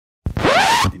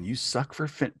you suck for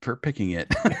picking it.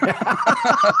 That's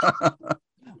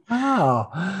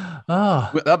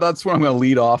what I'm going to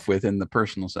lead off with in the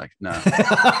personal section. No.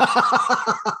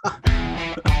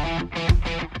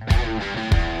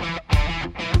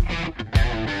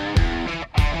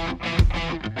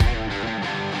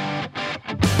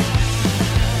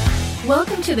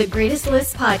 Welcome to the Greatest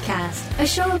Lists podcast, a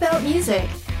show about music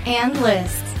and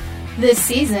lists. This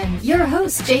season, your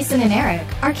hosts Jason and Eric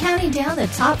are counting down the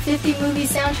top 50 movie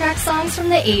soundtrack songs from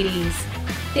the 80s.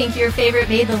 Think your favorite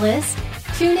made the list?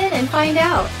 Tune in and find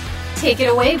out. Take it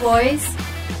away, boys.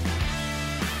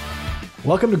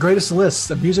 Welcome to Greatest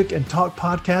Lists, a music and talk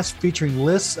podcast featuring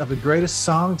lists of the greatest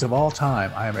songs of all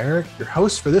time. I am Eric, your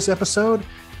host for this episode.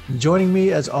 And joining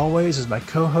me, as always, is my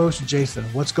co-host, Jason.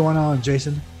 What's going on,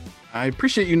 Jason? I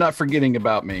appreciate you not forgetting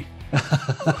about me.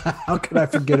 How could I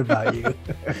forget about you?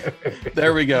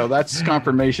 There we go. That's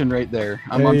confirmation right there.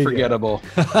 I'm unforgettable.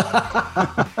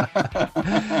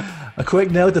 A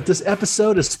quick note that this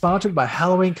episode is sponsored by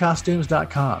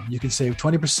HalloweenCostumes.com. You can save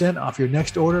 20% off your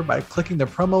next order by clicking the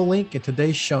promo link in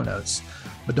today's show notes.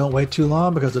 But don't wait too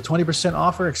long because the 20%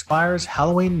 offer expires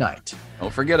Halloween night.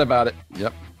 Don't forget about it.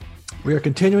 Yep. We are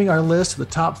continuing our list of the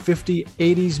top 50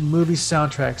 80s movie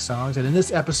soundtrack songs, and in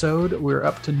this episode, we're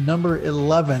up to number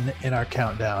 11 in our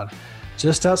countdown,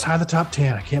 just outside the top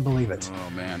 10. I can't believe it.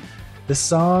 Oh, man. This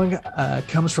song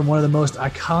comes from one of the most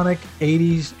iconic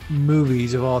 80s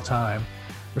movies of all time.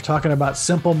 We're talking about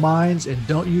Simple Minds and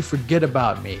Don't You Forget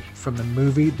About Me from the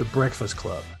movie The Breakfast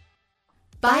Club.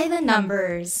 By the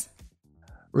numbers.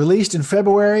 Released in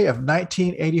February of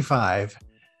 1985,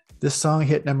 this song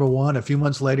hit number one a few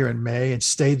months later in May and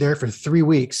stayed there for 3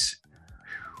 weeks.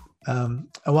 And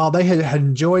while they had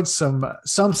enjoyed some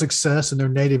success in their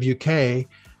native UK,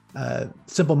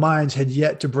 Simple Minds had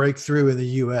yet to break through in the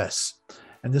US.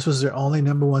 And this was their only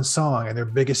number one song and their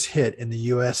biggest hit in the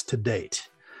US to date.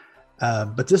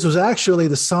 But this was actually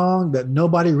the song that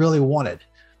nobody really wanted.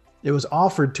 It was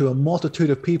offered to a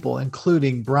multitude of people,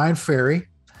 including Bryan Ferry,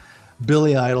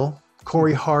 Billy Idol,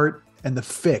 Corey Hart, and The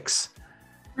Fix.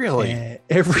 Really? And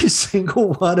every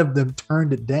single one of them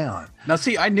turned it down. Now,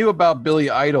 see, I knew about Billy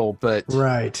Idol, but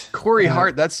right, Corey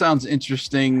Hart, that sounds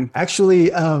interesting.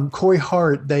 Actually, Corey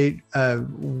Hart,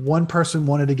 one person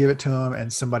wanted to give it to him,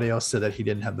 and somebody else said that he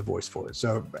didn't have the voice for it.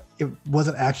 So it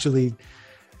wasn't actually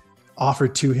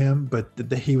offered to him, but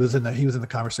he was in the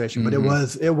conversation. Mm-hmm.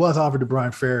 But it was offered to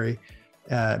Bryan Ferry,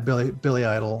 Billy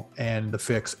Idol, and The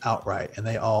Fix outright, and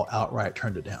they all outright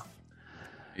turned it down.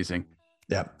 Amazing.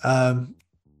 Yeah.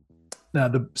 Now,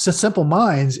 the Simple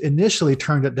Minds initially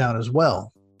turned it down as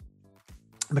well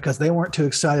because they weren't too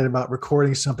excited about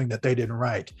recording something that they didn't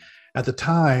write. At the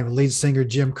time, lead singer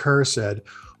Jim Kerr said,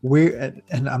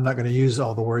 and I'm not going to use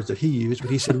all the words that he used,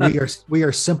 but he said, we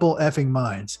are simple effing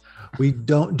minds. We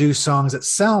don't do songs that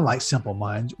sound like Simple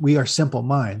Minds. We are Simple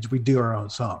Minds. We do our own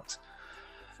songs.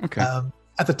 Okay.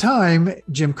 At the time,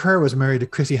 Jim Kerr was married to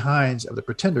Chrissie Hynde of the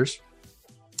Pretenders.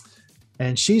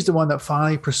 And she's the one that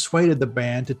finally persuaded the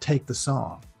band to take the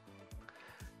song.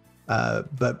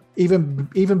 But even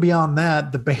beyond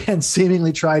that, the band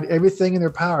seemingly tried everything in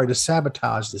their power to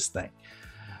sabotage this thing.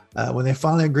 When they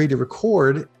finally agreed to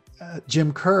record,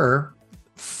 Jim Kerr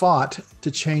fought to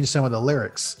change some of the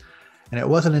lyrics. And it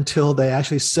wasn't until they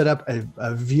actually set up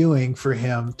a viewing for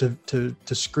him to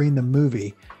screen the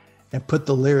movie and put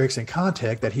the lyrics in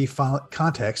context that he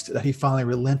finally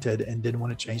relented and didn't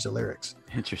want to change the lyrics.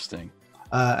 Interesting.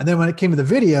 And then when it came to the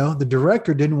video, the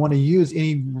director didn't want to use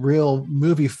any real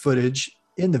movie footage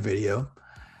in the video.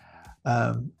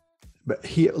 But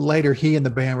he and the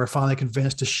band were finally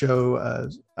convinced to show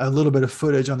a little bit of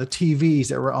footage on the TVs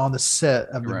that were on the set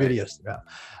of the video.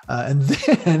 And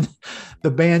then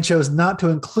the band chose not to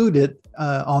include it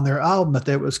on their album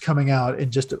that was coming out in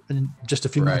just a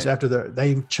few months after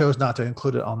they chose not to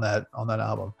include it on that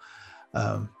album.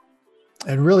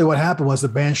 And really what happened was the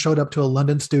band showed up to a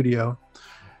London studio.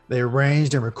 They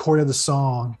arranged and recorded the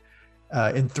song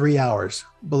in 3 hours,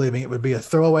 believing it would be a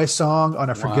throwaway song on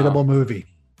a forgettable movie.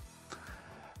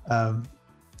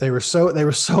 They were so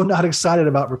not excited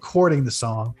about recording the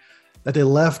song that they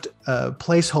left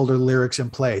placeholder lyrics in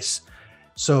place.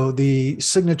 So the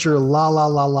signature la la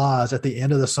la la's at the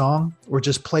end of the song were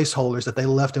just placeholders that they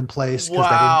left in place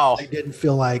because they didn't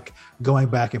feel like going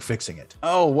back and fixing it.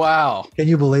 Oh, wow. Can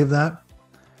you believe that?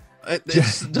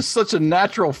 It's just such a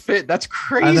natural fit. That's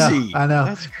crazy. I know.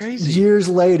 That's crazy. Years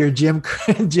later, Jim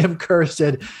Kerr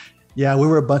said, yeah, we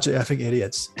were a bunch of effing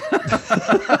idiots.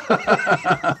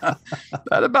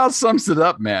 That about sums it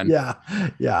up, man.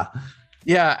 Yeah.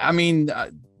 I mean,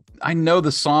 I know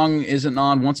the song isn't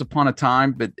on Once Upon a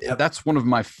Time, but that's one of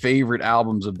my favorite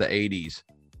albums of the 80s.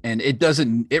 and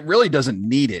it really doesn't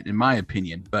need it, in my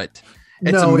opinion. But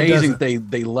it's No, it amazing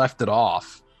doesn't. they left it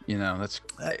off. You know, that's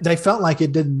They felt like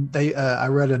it didn't. I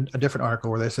read a different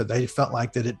article where they said they felt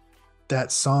like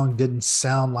that song didn't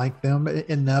sound like them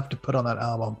enough to put on that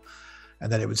album,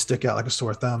 and that it would stick out like a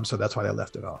sore thumb. So that's why they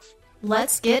left it off.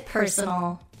 Let's get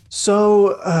personal.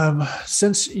 So,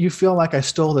 since you feel like I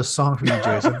stole this song from you,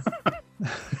 Jason,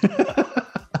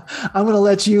 I'm going to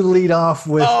let you lead off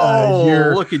with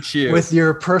look at you with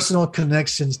your personal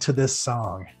connections to this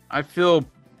song. I feel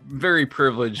very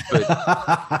privileged, but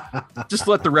just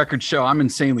let the record show I'm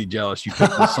insanely jealous you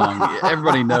picked this song.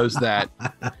 Everybody knows that.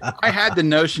 I had the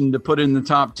notion to put it in the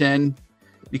top 10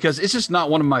 because it's just not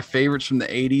one of my favorites from the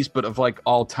 80s, but of like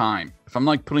all time. If I'm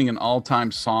like putting an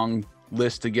all-time song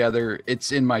list together,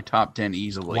 it's in my top 10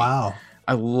 easily. Wow.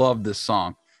 I love this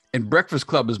song. And Breakfast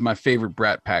Club is my favorite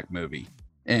Brat Pack movie.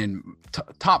 And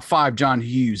top 5 John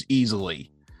Hughes easily.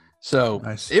 So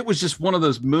Nice. It was just one of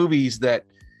those movies that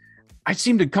I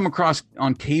seemed to come across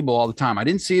on cable all the time. I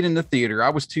didn't see it in the theater. I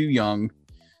was too young.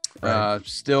 Right.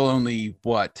 Still only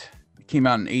it came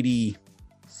out in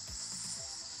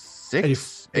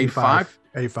 86, 85.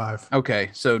 85.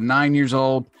 Okay. So 9 years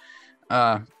old.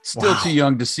 Still too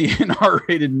young to see an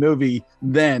R-rated movie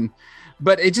then,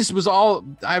 but it just was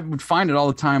I would find it all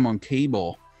the time on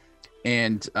cable.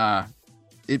 And,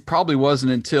 it probably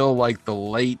wasn't until like the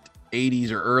late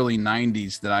 80s or early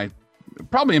 90s that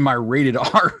probably in my rated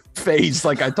R phase,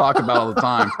 like I talk about all the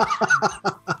time,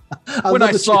 when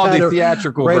I saw the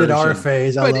theatrical rated version. R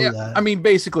phase. I love that. I mean,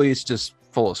 basically it's just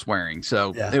full of swearing.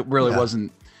 So it really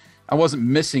wasn't, I wasn't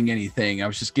missing anything. I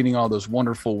was just getting all those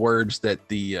wonderful words that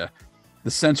the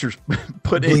censors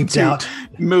put into out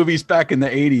movies back in the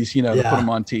 80s, to put them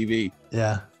on TV.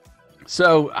 Yeah.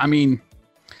 So, I mean,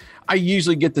 I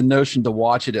usually get the notion to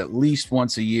watch it at least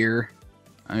once a year.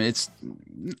 I mean, it's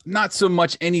not so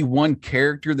much any one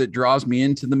character that draws me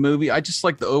into the movie. I just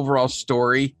like the overall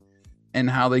story and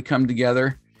how they come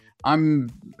together. I'm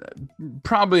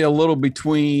probably a little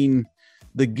between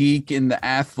the geek and the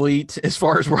athlete as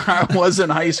far as where I was in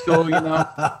high school,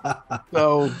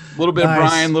 So a little bit of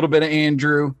Brian, a little bit of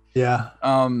Andrew. Yeah.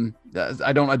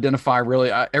 I don't identify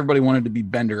really. Everybody wanted to be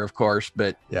Bender, of course,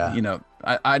 but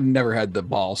I never had the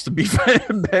balls to be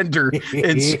Bender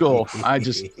in school. I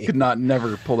just could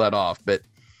never pull that off. But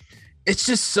it's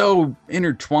just so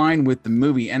intertwined with the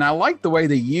movie, and I like the way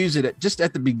they use it just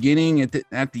at the beginning, at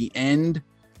the end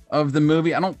of the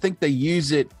movie. I don't think they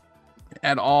use it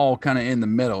at all kind of in the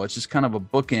middle. It's just kind of a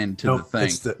bookend to the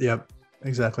thing. Yep,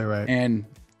 exactly right. And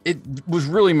it was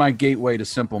really my gateway to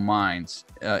Simple Minds,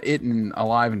 it and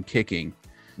Alive and Kicking.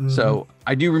 Mm-hmm. So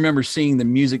I do remember seeing the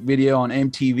music video on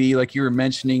MTV, like you were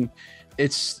mentioning.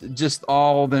 It's just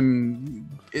all them.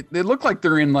 They look like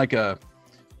they're in like a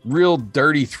real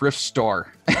dirty thrift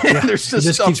store. Yeah, There's just it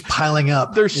just stuff, keeps piling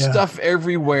up. There's stuff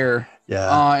everywhere.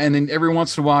 Yeah. And then every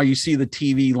once in a while you see the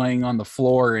TV laying on the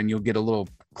floor and you'll get a little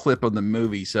clip of the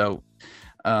movie. So,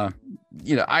 that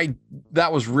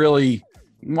was really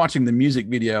watching the music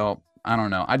video. I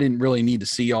don't know. I didn't really need to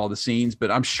see all the scenes,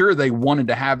 but I'm sure they wanted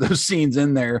to have those scenes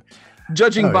in there,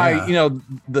 judging by,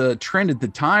 the trend at the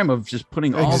time of just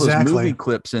putting all those movie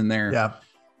clips in there. Yeah.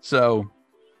 So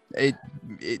it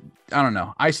I don't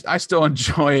know. I still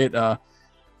enjoy it.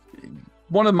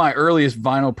 One of my earliest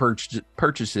vinyl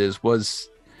purchases was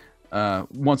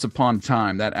Once Upon a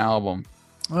Time, that album.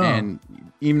 Oh. And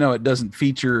even though it doesn't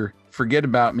feature Forget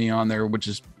About Me on there,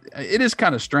 it is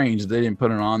kind of strange that they didn't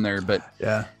put it on there, but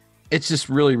it's just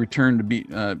really turned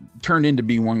into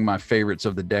be one of my favorites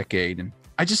of the decade. And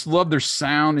I just love their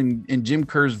sound and Jim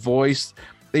Kerr's voice.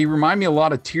 They remind me a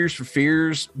lot of Tears for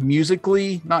Fears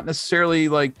musically, not necessarily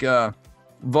like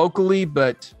vocally,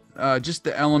 but just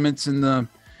the elements in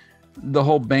the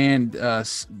whole band,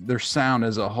 their sound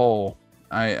as a whole.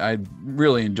 I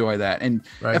really enjoy that. And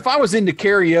if I was into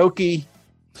karaoke,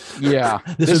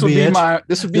 this would be my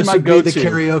go-to. The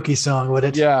karaoke song, would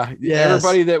it? Yeah. Yes.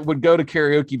 Everybody that would go to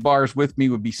karaoke bars with me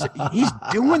would be saying, he's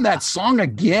doing that song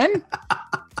again.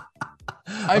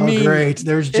 I mean, great.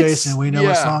 There's Jason. We know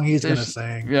what song he's going to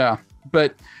sing. Yeah.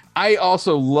 But I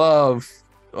also love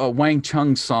Wang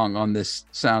Chung's song on this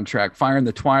soundtrack, Fire in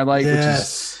the Twilight, which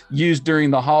is used during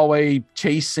the hallway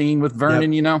chase scene with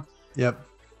Vernon, Yep.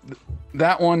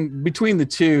 That one, between the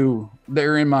two,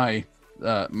 they're in my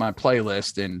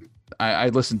playlist, and I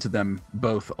listen to them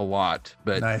both a lot.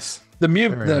 But nice. The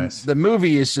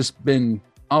movie has just been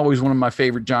always one of my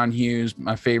favorite John Hughes,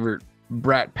 my favorite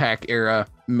Brat Pack era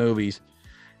movies.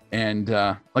 And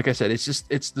like I said, it's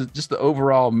the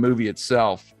overall movie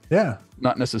itself Yeah.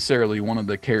 Not necessarily one of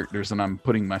the characters that I'm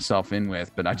putting myself in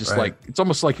with, but I just Right. like, it's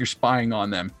almost like you're spying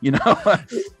on them, you know?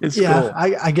 It's Yeah, cool.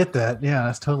 I get that. Yeah,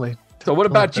 that's totally. So what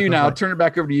about totally you now? like- Turn it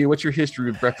back over to you. What's your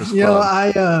history with Breakfast You know,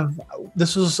 Club?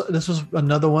 this was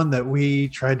another one that we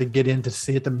tried to get in to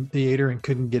see at the theater and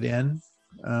couldn't get in,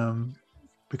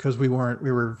 because we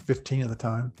were 15 at the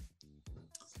time,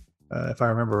 if I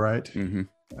remember right. Mhm.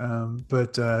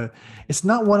 But it's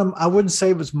not I wouldn't say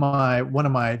it was one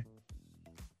of my.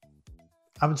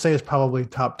 I would say it's probably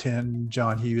top 10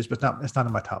 John Hughes, but it's not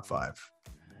in my top 5.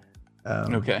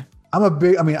 Okay. I'm a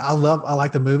big. I mean, I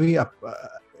like the movie.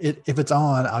 If it's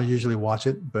on, I'll usually watch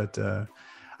it. But I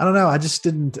don't know. I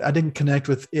didn't connect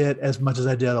with it as much as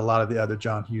I did a lot of the other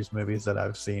John Hughes movies that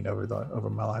I've seen over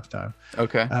my lifetime.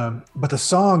 Okay. But the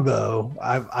song, though,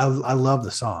 I love the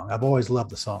song. I've always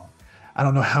loved the song. I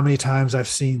don't know how many times I've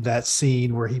seen that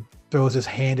scene where he throws his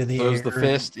hand in the air. Throws the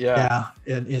fist. Yeah.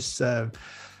 Yeah, and it's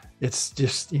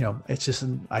just it's just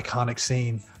an iconic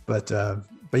scene. But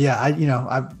yeah, I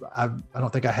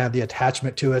don't think I have the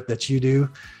attachment to it that you do.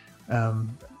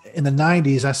 In the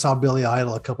 90s, I saw Billy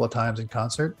Idol a couple of times in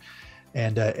concert,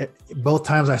 and both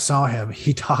times I saw him,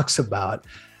 he talks about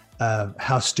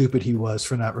how stupid he was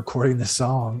for not recording the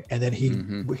song, and then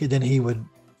he would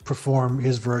perform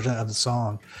his version of the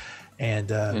song.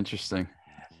 And Interesting.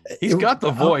 He's got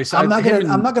the voice. I'm not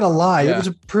gonna lie. Yeah. It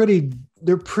was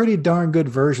they're pretty darn good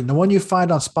version. The one you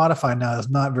find on Spotify now is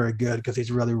not very good because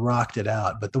he's really rocked it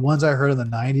out. But the ones I heard in the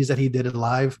 90s that he did it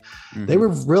live, they were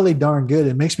really darn good.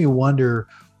 It makes me wonder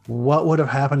what would have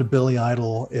happened to Billy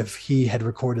Idol if he had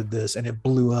recorded this and it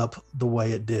blew up the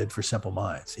way it did for Simple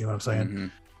Minds. You know what I'm saying? Mm-hmm.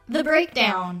 The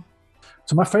Breakdown.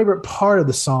 So my favorite part of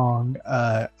the song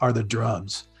are the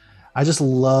drums. I just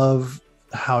love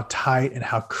how tight and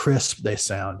how crisp they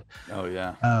sound. Oh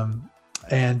yeah.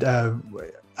 And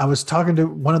I was talking to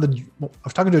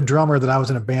a drummer that I was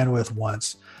in a band with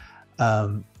once,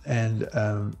 and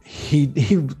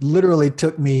he literally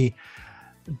took me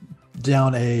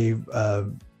down it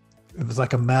was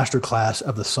like a master class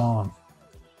of the song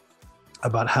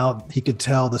about how he could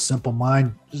tell the Simple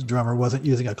Minds drummer wasn't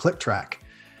using a click track,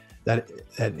 that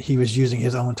he was using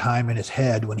his own time in his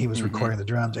head when he was recording the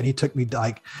drums. And he took me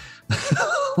like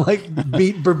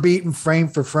beat for beat and frame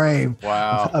for frame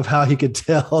of how he could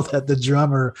tell that the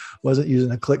drummer wasn't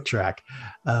using a click track.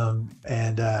 For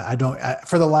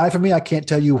the life of me, I can't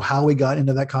tell you how we got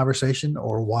into that conversation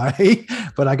or why,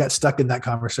 but I got stuck in that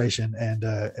conversation. And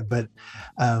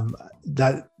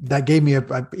that gave me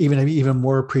even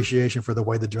more appreciation for the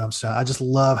way the drums sound. I just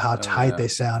love how tight they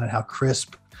sound and how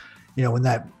crisp, when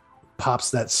that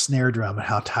pops that snare drum and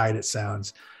how tight it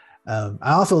sounds.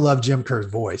 I also love Jim Kerr's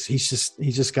voice. He's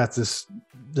just got this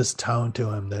tone to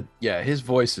him that. Yeah, his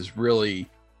voice is really,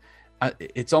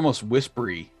 it's almost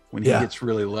whispery when he gets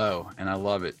really low, and I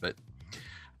love it. But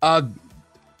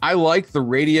I like the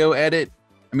radio edit.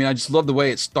 I mean, I just love the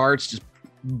way it starts. Just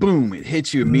boom, it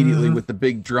hits you immediately with the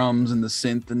big drums and the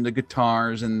synth and the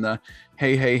guitars and the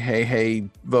hey, hey, hey, hey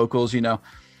vocals.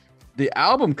 The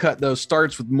album cut though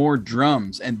starts with more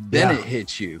drums, and then it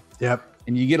hits you. Yep.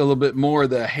 And you get a little bit more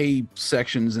of the hey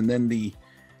sections, and then the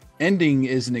ending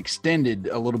is extended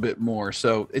a little bit more.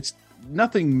 So it's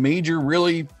nothing major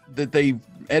really that they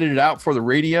edited out for the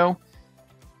radio.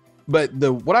 But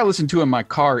what I listen to in my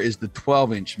car is the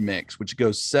 12-inch mix, which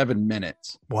goes 7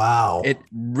 minutes. Wow. It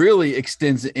really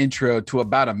extends the intro to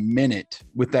about a minute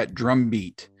with that drum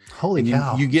beat. Holy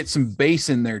cow. You get some bass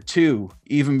in there too,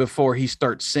 even before he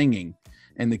starts singing.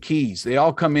 And the keys, they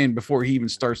all come in before he even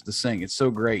starts to sing. It's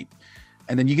so great.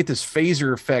 And then you get this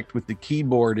phaser effect with the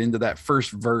keyboard into that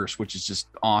first verse, which is just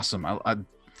awesome.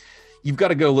 You've got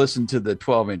to go listen to the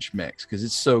 12-inch mix because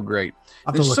it's so great.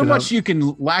 There's so much you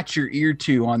can latch your ear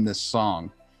to on this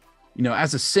song.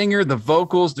 As a singer, the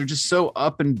vocals, they're just so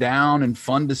up and down and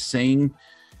fun to sing.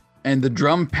 And the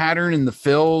drum pattern and the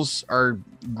fills are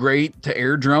great to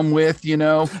air drum with,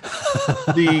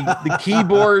 the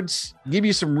keyboards give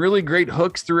you some really great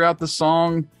hooks throughout the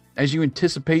song as you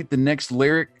anticipate the next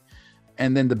lyric.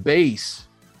 And then the bass,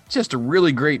 just a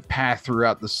really great path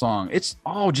throughout the song. It's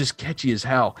all just catchy as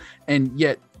hell. And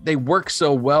yet they work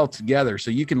so well together. So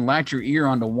you can latch your ear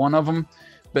onto one of them,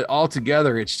 but all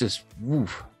together, it's just,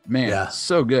 it's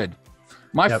so good.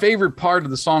 My favorite part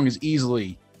of the song is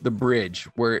easily the bridge,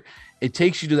 where it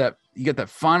takes you to you get that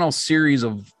final series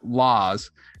of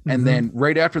laws. And then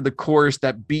right after the chorus,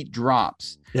 that beat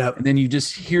drops. Yep. And then you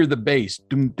just hear the bass,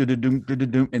 doom, doom, doom,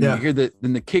 doom, doom, and you hear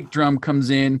then the kick drum comes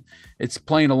in. It's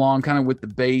playing along kind of with the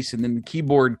bass, and then the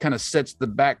keyboard kind of sets the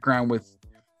background with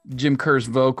Jim Kerr's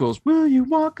vocals, "Will you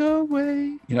walk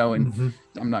away?" You know, and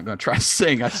I'm not going to try to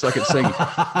sing. I suck at singing.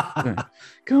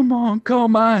 Come on, call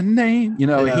my name. You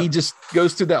know, he just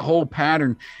goes through that whole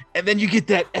pattern. And then you get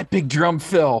that epic drum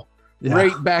fill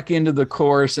right back into the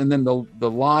chorus. And then the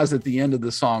laws at the end of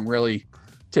the song really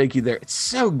take you there. It's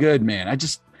so good, man.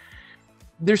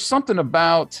 There's something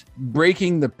about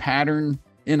breaking the pattern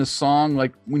in a song,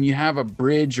 like when you have a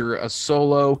bridge or a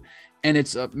solo and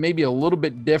it's maybe a little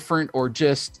bit different or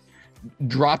just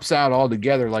drops out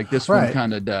altogether like this one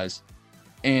kind of does.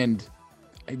 And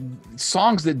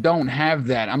songs that don't have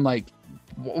that, I'm like,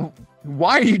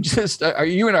 why are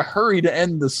you in a hurry to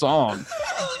end the song?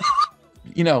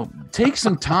 You know, take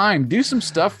some time, do some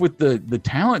stuff with the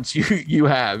talents you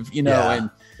have, you know. And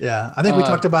I think we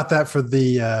talked about that for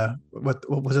the what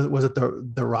was it? Was it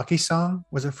the Rocky song?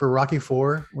 Was it for Rocky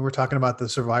 4? We were talking about the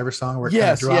Survivor song where it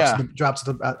kind of drops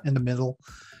in the middle,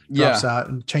 drops out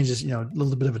and changes, you know, a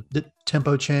little bit of a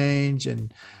tempo change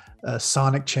and a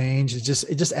sonic change. It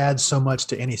just adds so much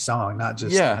to any song, not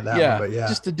just that one, but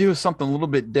just to do something a little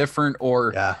bit different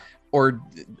or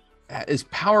as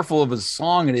powerful of a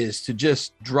song it is to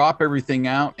just drop everything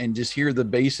out and just hear the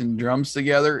bass and drums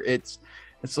together. It's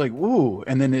like, ooh,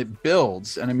 and then it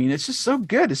builds. And I mean, it's just so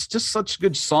good. It's just such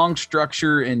good song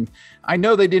structure. And I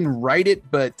know they didn't write it,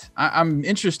 but I'm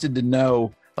interested to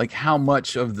know like how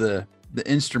much of the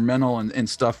instrumental and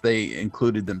stuff they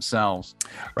included themselves.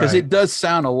 Because it does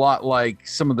sound a lot like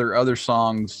some of their other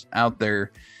songs out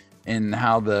there and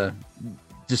how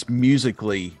just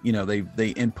musically, you know, they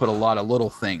input a lot of little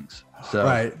things. So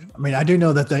I mean, I do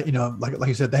know that they, you know, like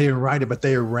you said, they didn't write it, but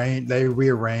they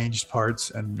rearranged parts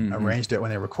and arranged it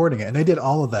when they were recording it. And they did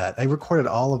all of that. They recorded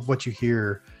all of what you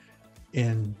hear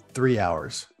in 3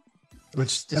 hours,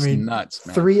 which just, I mean, nuts,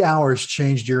 man. 3 hours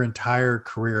changed your entire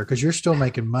career because you're still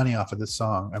making money off of this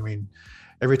song. I mean,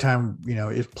 every time, you know,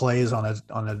 it plays on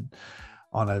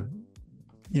a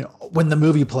you know, when the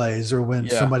movie plays or when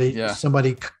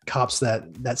somebody cops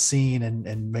that scene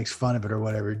and makes fun of it or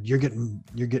whatever, you're getting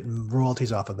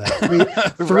royalties off of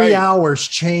that. Three hours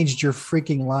changed your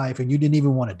freaking life and you didn't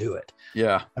even want to do it.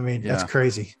 Yeah. I mean, that's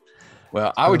crazy.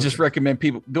 Well, I would just recommend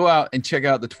people go out and check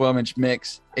out the 12-inch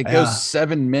mix. It goes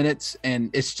 7 minutes and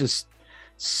it's just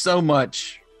so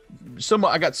much.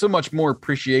 I got so much more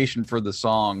appreciation for the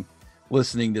song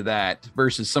listening to that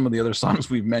versus some of the other songs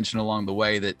we've mentioned along the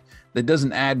way that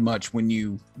doesn't add much when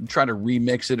you try to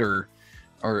remix it or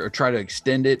try to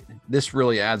extend it. This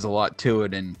really adds a lot to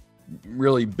it and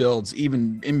really builds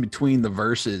even in between the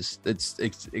verses. It's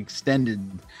extended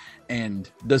and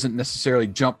doesn't necessarily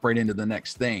jump right into the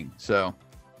next thing. So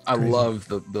I love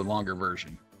the longer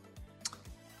version.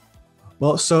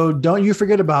 Well, so Don't You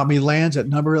Forget About Me lands at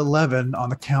number 11 on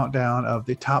the countdown of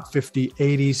the top 50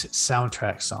 80s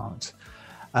soundtrack songs.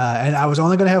 And I was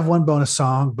only going to have one bonus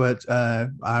song, but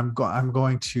I'm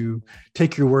going to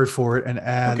take your word for it and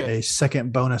add a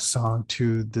second bonus song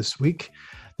to this week.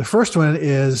 The first one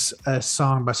is a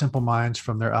song by Simple Minds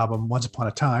from their album Once Upon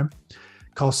a Time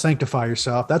called Sanctify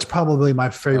Yourself. That's probably my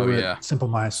favorite Simple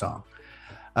Minds song.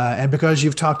 And because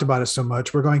you've talked about it so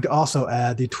much, we're going to also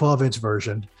add the 12-inch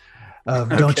version of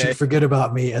Don't You Forget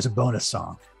About Me as a bonus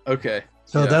song. Okay.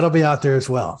 So that'll be out there as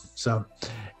well. So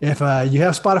if you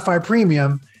have Spotify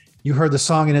Premium, you heard the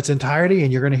song in its entirety,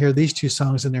 and you're going to hear these two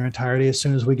songs in their entirety as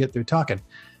soon as we get through talking.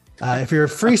 If you're a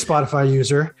free Spotify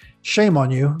user, shame on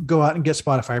you. Go out and get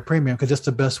Spotify Premium because it's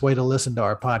the best way to listen to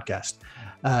our podcast.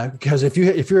 Because if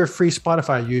you're a free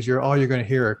Spotify user, all you're going to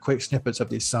hear are quick snippets of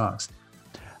these songs.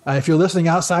 If you're listening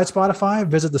outside Spotify,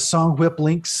 visit the Song Whip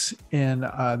links in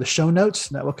the show notes.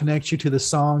 That will connect you to the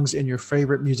songs in your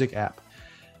favorite music app.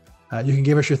 You can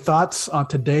give us your thoughts on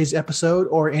today's episode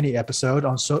or any episode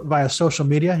via social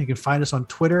media. You can find us on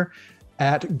Twitter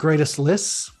at Greatest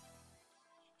Lists.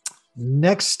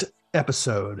 Next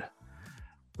episode,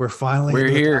 we're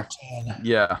here.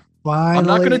 Yeah. Finally, I'm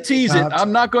not going to tease it.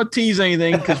 I'm not going to tease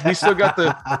anything because we still got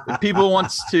the people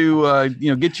wants to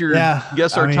get your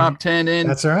guess our top 10 in.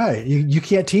 That's all right. You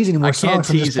can't tease any more songs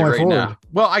from this point forward. Now.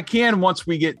 Well, I can once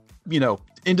we get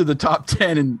into the top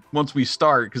 10 and once we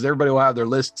start because everybody will have their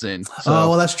lists in. So,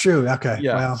 well, that's true. Okay.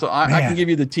 Yeah. Well, so I can give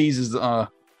you the teases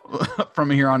from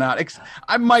here on out.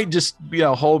 I might just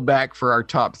hold back for our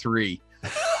top 3.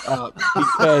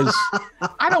 Because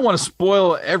I don't want to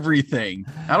spoil everything.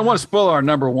 I don't want to spoil our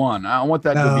number 1. I don't want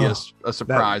that to be a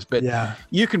surprise. But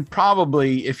you can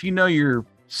probably, if you know your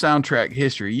soundtrack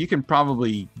history, you can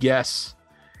probably guess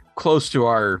close to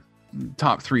our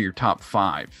top 3 or top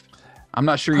 5. I'm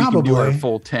not sure you can do our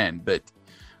full 10, but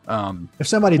if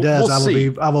somebody does,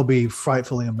 I will be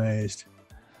frightfully amazed.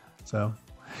 So,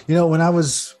 when I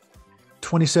was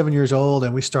 27 years old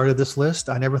and we started this list,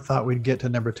 I never thought we'd get to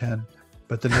number 10.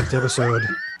 But the next episode,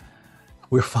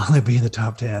 we'll finally be in the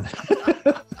top 10.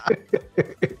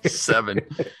 7.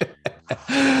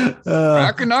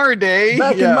 Back in our day.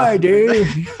 Back in my day.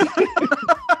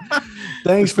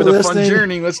 Thanks for listening. Fun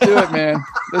journey. Let's do it, man.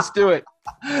 Let's do it.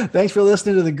 Thanks for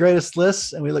listening to The Greatest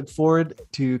Lists, and we look forward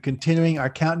to continuing our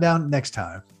countdown next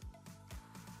time.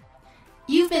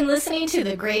 You've been listening to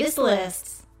The Greatest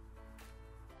Lists.